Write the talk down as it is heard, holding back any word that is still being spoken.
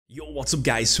Yo, what's up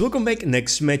guys, welcome back.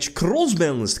 Next match,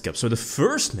 Cross-Banlist Cup. So the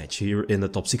first match here in the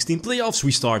top 16 playoffs,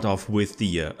 we start off with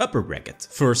the upper bracket.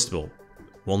 First, well,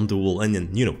 one duel and then,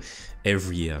 you know,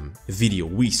 every video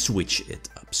we switch it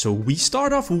up. So we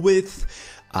start off with,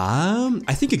 I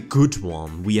think a good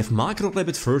one. We have Macro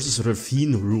Rabbit versus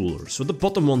Ravine Ruler. So the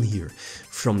bottom one here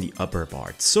from the upper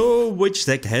part. So which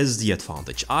deck has the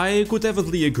advantage? I could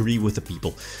definitely agree with the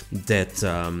people that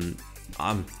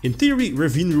in theory,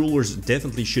 Ravine Rulers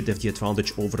definitely should have the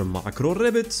advantage over a Macro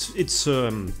Rabbit. It's,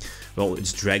 well,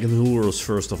 it's Dragon Rulers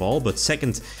first of all, but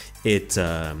second, it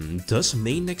does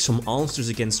main deck some answers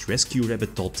against Rescue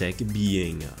Rabbit top deck,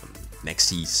 being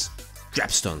Maxis,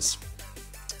 Trap Stuns.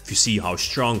 If you see how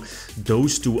strong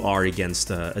those two are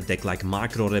against a deck like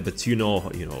Macro Rabbit, you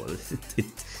know, it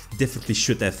definitely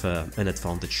should have an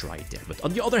advantage right there. But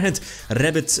on the other hand,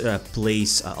 Rabbit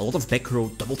plays a lot of back row,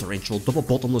 double torrential, double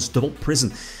bottomless, double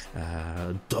prison,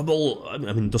 I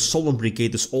mean, the Solemn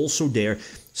Brigade is also there.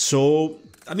 So,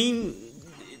 I mean,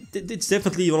 it's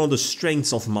definitely one of the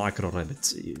strengths of Macro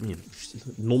Rabbit. You know,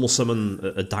 normal summon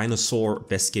a dinosaur,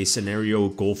 best case scenario,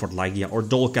 go for Lagia or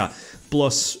Dolka,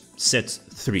 plus set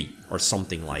 3 or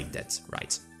something like that,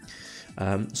 right?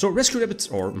 So Rescue Rabbit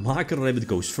or Macro Rabbit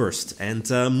goes first, and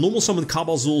normal summon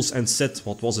Kabazuls and set,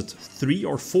 what was it, 3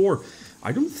 or 4?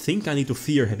 I don't think I need to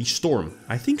fear Heavy Storm.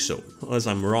 I think so, unless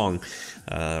I'm wrong.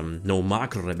 No,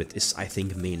 Macro Rabbit is, I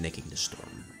think, main necking the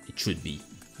Storm. It should be.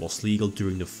 Was legal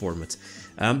during the format.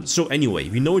 So anyway,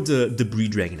 we know the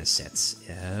Breed Dragon is set.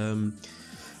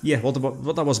 Yeah,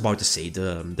 what I was about to say.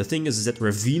 The thing is that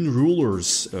Ravine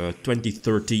Rulers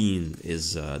 2013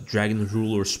 is Dragon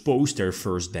Rulers post their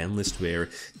first ban list where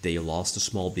they lost the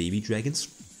small baby dragons.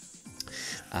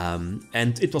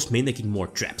 And it was main decking more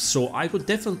traps, so I would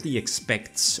definitely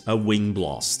expect a Wing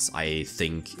Blast. I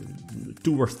think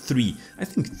 2 or 3. I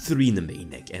think 3 in the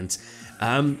main deck. And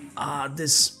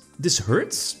this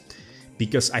hurts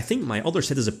because I think my other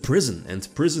set is a Prison, and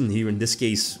Prison here in this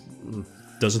case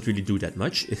doesn't really do that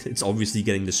much. It's obviously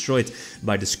getting destroyed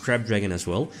by the Scrap Dragon as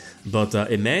well. But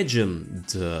imagine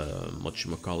the,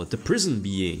 whatchamacallit, the Prison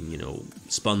being, you know,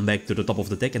 spun back to the top of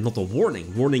the deck and not a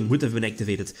Warning. Warning would have been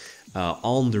activated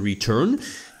on the return,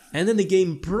 and then the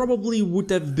game probably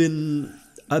would have been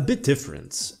a bit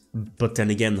different. But then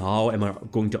again, how am I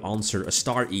going to answer a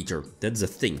Star Eater? That's the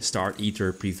thing. Star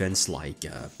Eater prevents like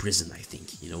Prison, I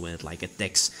think. You know, when it like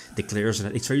attacks, declares,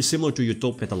 and it's very similar to your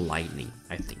top with a Lightning,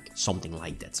 I think. Something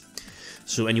like that.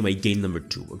 So anyway, game number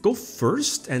 2. Go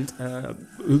first, and a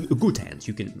good hand.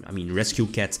 You can, I mean, Rescue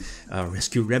Cat,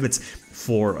 Rescue Rabbit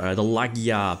for the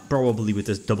Lagia, probably with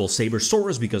a double Saber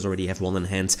Saurus, because I already have one in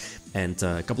hand, and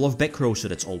a couple of back rows, so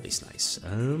that's always nice.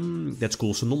 That's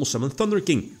cool. So normal summon Thunder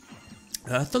King.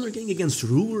 Thunder King against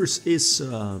Rulers is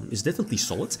definitely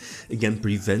solid. Again,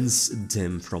 prevents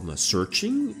them from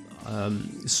searching.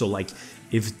 So like,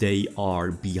 if they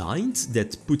are behind,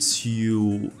 that puts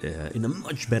you in a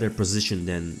much better position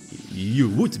than you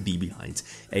would be behind,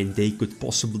 and they could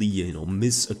possibly, you know,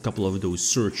 miss a couple of those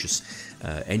searches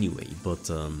anyway. But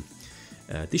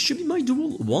this should be my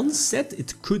duel 1 set.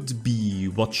 It could be,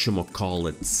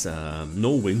 whatchamacallit,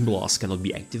 no Wing Blast cannot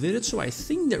be activated, so I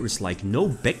think there is like no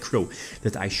back row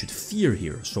that I should fear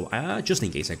here. So just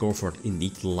in case, I go for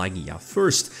indeed Lagia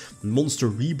first. Monster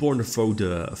Reborn for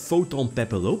the Photon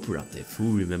Papilloperative.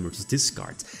 Who remembers this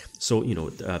card? So, you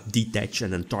know, detach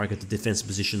and then target the defense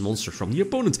position monster from the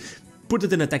opponent. Put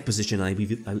it in attack position, I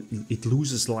believe it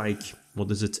loses like,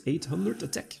 what is it, 800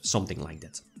 attack? Something like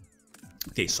that.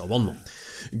 Okay, so one more.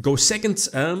 Go second.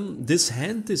 This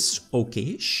hand is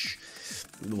okay-ish.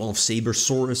 One of Saber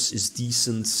Saurus is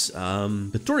decent.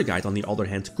 The Tour Guide, on the other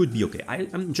hand, could be okay.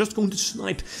 I'm just going to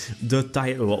snipe the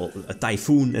a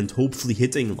Typhoon and hopefully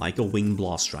hitting like a Wing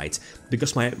Blast, right?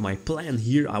 Because my plan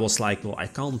here, I was like, well, I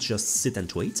can't just sit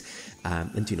and wait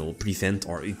and, you know, prevent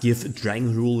or give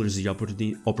Dragon Rulers the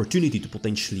opportunity to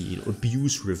potentially, you know,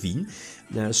 abuse Ravine.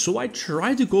 So I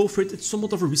try to go for it. It's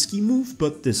somewhat of a risky move,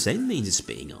 but the Zenmane is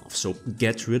paying off. So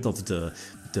get rid of the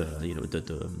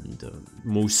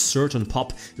most certain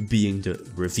pop being the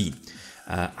Ravine.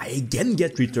 I again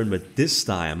get returned, but this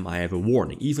time I have a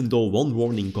warning. Even though one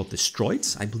warning got destroyed,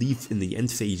 I believe in the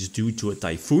end phase due to a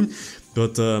Typhoon.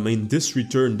 But I mean, this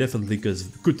return definitely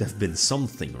could have been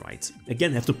something, right?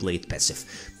 Again, have to play it passive.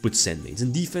 Put Zenmanes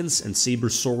in defense and Saber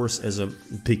Saurus as a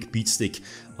big beatstick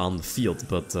on the field.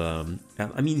 But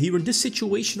I mean, here in this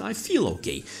situation, I feel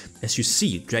okay. As you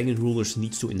see, Dragon Rulers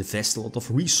needs to invest a lot of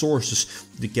resources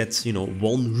to get, you know,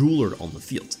 one ruler on the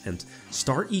field. And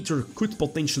Star Eater could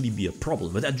potentially be a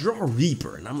problem. But I draw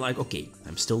Reaper, and I'm like, okay,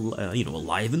 I'm still, you know,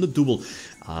 alive in the duel.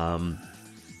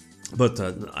 But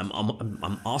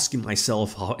I'm asking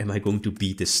myself, how am I going to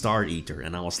beat this Star Eater?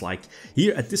 And I was like,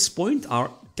 here at this point, I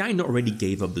kind of already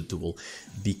gave up the duel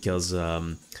because,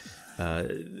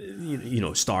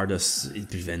 Stardust, it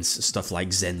prevents stuff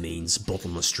like Zen Main's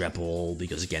Bottomless Treble,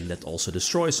 because again, that also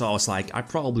destroys. So I was like, I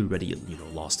probably already,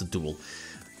 lost the duel.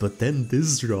 But then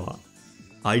this draw,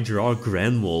 I draw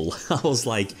Granmole. I was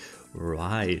like,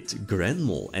 right,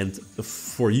 Granmole. And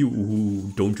for you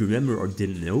who don't remember or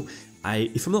didn't know,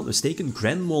 if I'm not mistaken,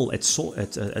 Granmole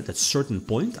at a certain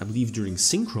point, I believe during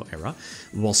Synchro era,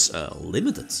 was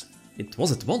limited. It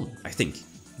was at 1, I think.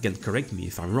 Again, correct me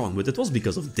if I'm wrong, but it was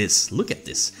because of this. Look at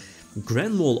this.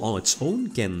 Granmole on its own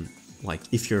can, like,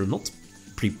 if you're not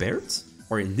prepared,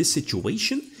 or in this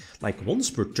situation, like once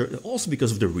per turn, also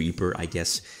because of the Reaper, I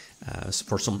guess,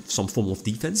 for some form of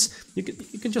defense, you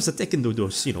can just attack into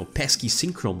those, pesky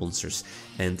Synchro monsters,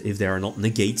 and if there are not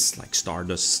negates, like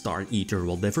Stardust, Star Eater,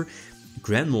 whatever,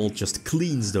 Granmole just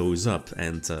cleans those up,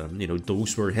 and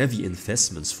those were heavy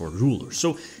investments for rulers.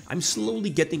 So I'm slowly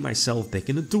getting myself back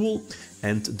in a duel,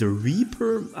 and the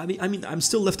Reaper, I mean, I'm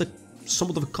still left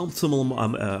somewhat of a comfortable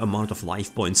amount of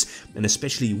life points, and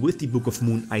especially with the Book of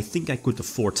Moon, I think I could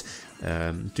afford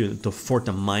to afford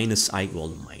a minus.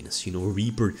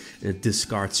 Reaper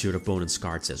discards your opponent's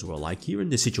cards as well. Like here in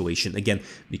this situation, again,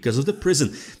 because of the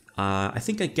prison, I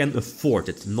think I can afford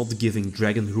it, not giving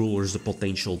Dragon Rulers the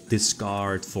potential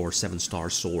discard for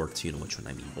 7-star sword, you know which one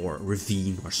I mean, or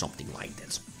Ravine or something like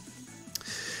that.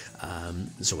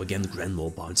 So again,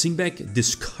 Granmole bouncing back,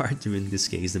 discard in this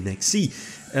case the Maxi.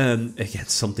 Again,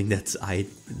 something that I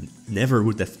never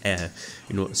would have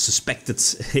suspected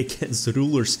against the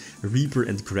rulers. Reaper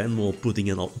and Granmole putting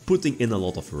in a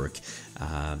lot of work.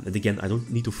 And again, I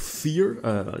don't need to fear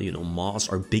Mass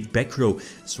or big back row,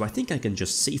 so I think I can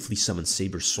just safely summon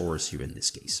Sabersaurus here in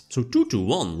this case. So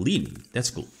 2-1 leading,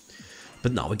 that's cool.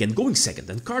 But now again, going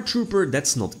second, and Card Trooper,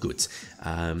 that's not good.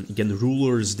 Again, the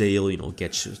rulers, they'll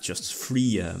get just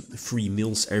free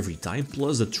mills every time,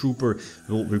 plus the Trooper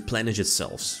will replenish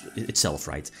itself,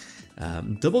 right?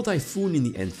 Double Typhoon in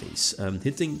the end phase,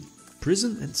 hitting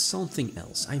Prison and something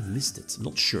else. I missed it, I'm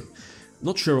not sure.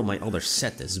 Not sure what my other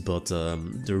set is, but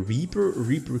the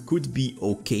Reaper could be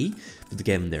okay. But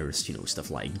again, there's stuff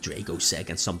like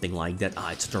Dracossack and something like that.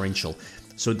 It's torrential.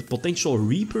 So the potential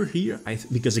Reaper here,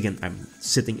 because again I'm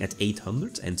sitting at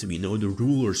 800 and we know the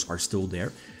rulers are still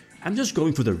there, I'm just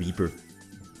going for the Reaper,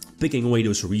 picking away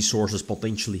those resources,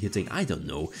 potentially hitting, I don't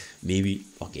know, maybe,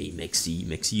 okay,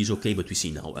 Maxi is okay, but we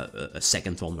see now a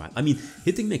second one, right? I mean,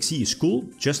 hitting Maxi is cool,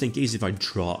 just in case if I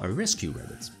draw a Rescue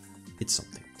Rabbit, it's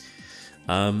something.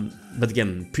 But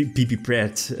again, be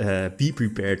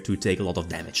prepared to take a lot of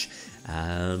damage.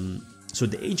 So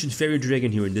the Ancient Fairy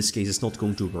Dragon here in this case is not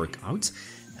going to work out.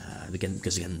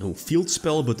 Because again, no field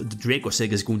spell, but the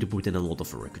Dracossack is going to put in a lot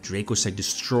of work. Dracossack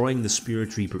destroying the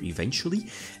Spirit Reaper eventually,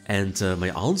 and my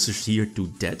answers here to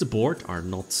that board are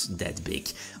not that big.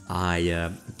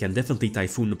 I can definitely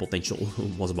Typhoon the potential,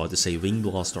 was about to say Wing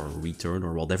Blast or Return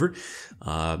or whatever.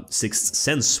 Sixth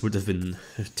Sense would have been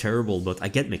terrible, but I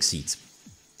get Maxeed.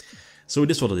 So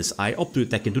it is what it is. I opt to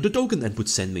attack into the token and put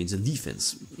Sandmains in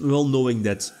defense, well knowing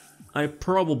that I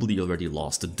probably already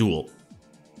lost the duel.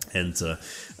 And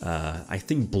I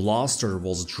think Blaster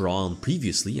was drawn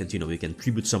previously, and we can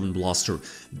tribute summon Blaster,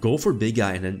 go for Big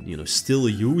Eye, and then still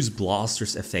use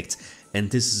Blaster's effect,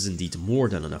 and this is indeed more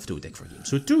than enough to attack for him.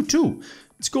 So 2-2,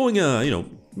 it's going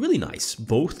really nice.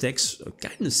 Both decks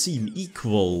kind of seem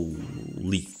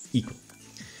equally equal.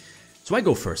 So I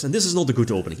go first, and this is not a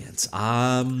good opening hand.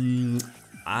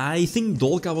 I think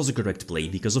Dolka was a correct play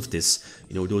because of this.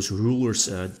 Those rulers,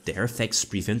 their effects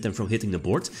prevent them from hitting the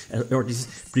board, or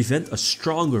prevent a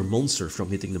stronger monster from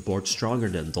hitting the board, stronger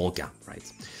than Dolka,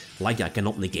 right? Like I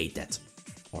cannot negate that,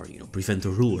 or prevent the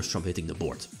rulers from hitting the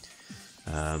board.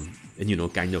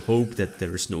 And kind of hope that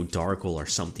there is no Dark Hole or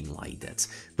something like that,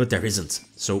 but there isn't.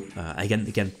 So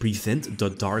again, prevent the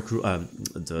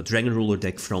the Dragon Ruler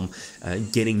deck from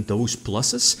getting those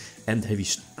pluses. And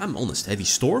I'm honest, Heavy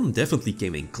Storm definitely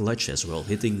came in clutch as well,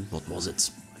 hitting, what was it,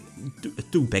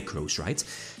 two back rows, right?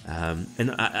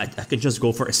 And I can just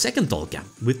go for a second Dolka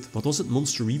with, what was it,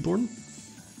 Monster Reborn.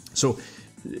 So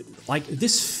like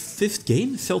this fifth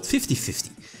game felt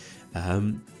 50-50.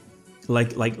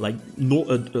 Like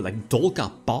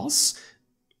Dolka pass,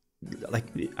 like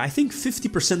I think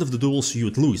 50% of the duels you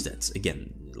would lose that.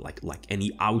 Again, like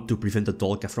any out to prevent the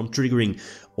Dolka from triggering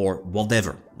or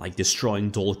whatever, like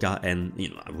destroying Dolka, and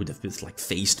I would have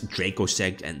faced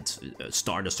Dracossack and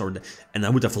Stardust, and I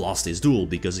would have lost this duel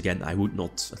because again I would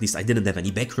not, at least I didn't have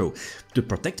any back row to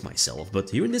protect myself.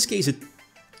 But here in this case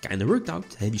kinda worked out.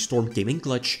 Heavy Storm came in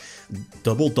clutch.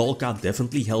 Double Dalka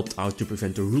definitely helped out to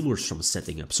prevent the rulers from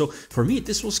setting up. So for me,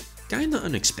 this was kinda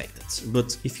unexpected.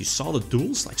 But if you saw the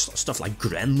duels, like stuff like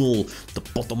Grand Mole, the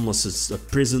Bottomless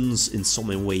prisons in some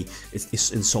way,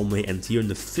 and here in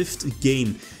the 5th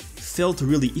game, felt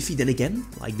really iffy. Then again,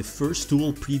 like the first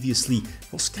duel previously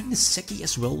was kind of sacky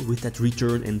as well with that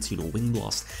return and, you know, Wind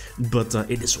Blast. But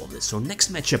it is what it is. So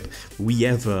next matchup we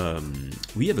have a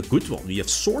good one. We have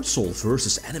Sword Soul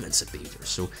versus Animancepator.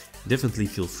 So definitely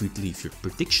feel free to leave your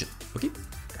prediction. Okay,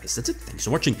 guys, that's it. Thanks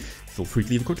for watching. Feel free to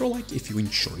leave a control like if you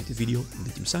enjoyed the video.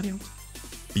 Out.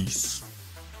 Peace.